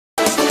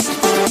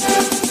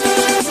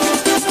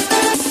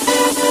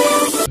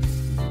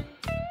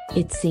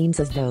It seems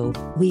as though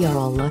we are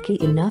all lucky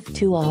enough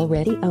to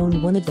already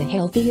own one of the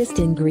healthiest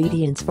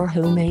ingredients for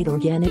homemade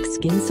organic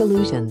skin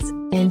solutions,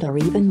 and are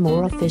even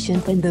more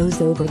efficient than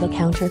those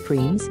over-the-counter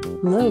creams,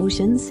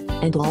 lotions,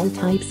 and all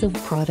types of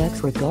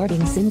products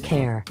regarding skin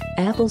care.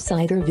 Apple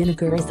cider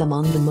vinegar is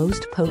among the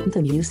most potent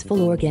and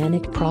useful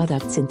organic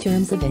products in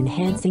terms of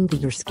enhancing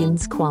your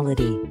skin's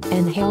quality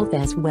and health,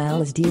 as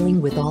well as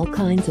dealing with all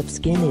kinds of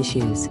skin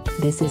issues.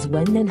 This is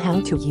when and how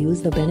to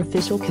use the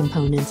beneficial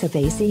components of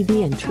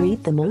ACV and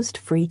treat the most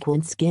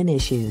frequent skin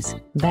issues.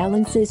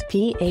 Balances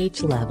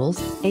pH levels.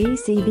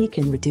 ACV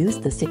can reduce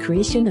the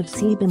secretion of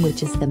sebum,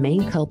 which is the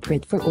main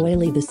culprit for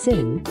oily the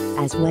skin,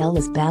 as well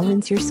as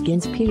balance your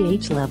skin's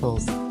pH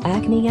levels.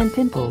 Acne and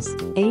pimples.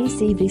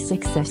 ACV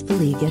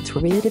successfully gets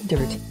rid of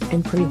dirt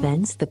and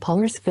prevents the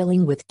pores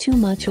filling with too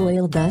much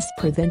oil, thus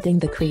preventing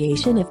the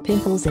creation of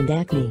pimples and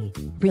acne.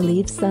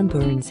 Relieves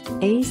sunburns.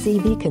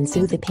 ACV can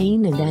soothe the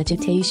pain and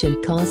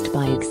agitation caused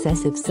by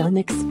excessive sun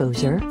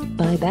exposure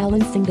by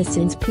balancing the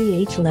skin's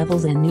pH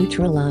levels and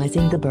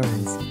neutralizing the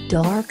burns,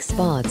 dark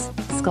spots,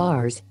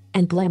 scars,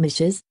 and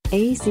blemishes.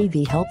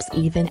 ACV helps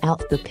even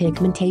out the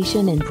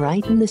pigmentation and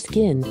brighten the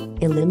skin,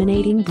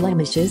 eliminating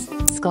blemishes,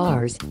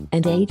 scars,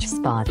 and age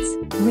spots,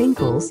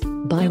 wrinkles.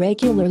 By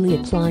regularly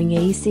applying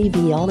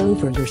ACV all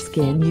over your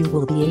skin, you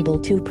will be able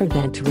to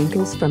prevent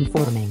wrinkles from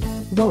forming.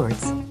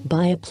 Warts.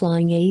 By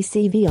applying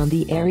ACV on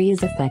the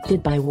areas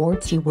affected by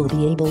warts, you will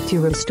be able to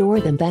restore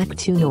them back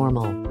to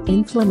normal.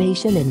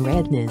 Inflammation and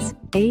redness.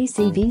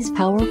 ACV's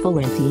powerful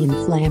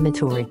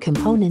anti-inflammatory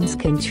components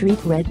can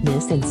treat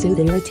redness and soothe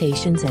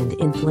irritations and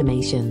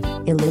inflammation.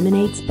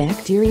 Eliminates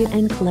bacteria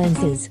and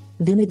cleanses.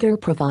 Vinegar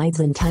provides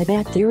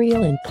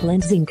antibacterial and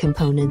cleansing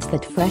components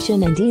that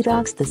freshen and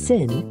detox the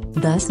skin,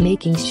 thus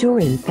making sure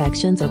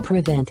infections are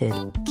prevented.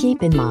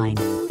 Keep in mind,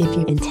 if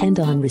you intend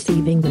on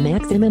receiving the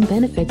maximum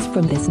benefits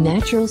from this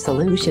natural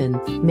solution,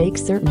 make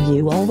certain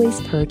you always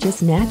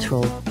purchase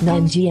natural,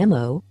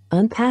 non-GMO,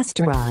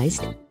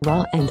 unpasteurized,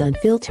 raw and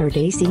unfiltered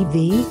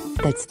ACV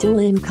that still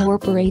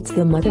incorporates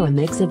the mother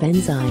mix of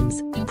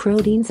enzymes,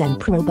 proteins and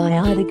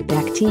probiotic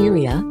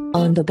bacteria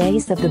on the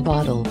base of the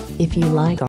bottle. If you like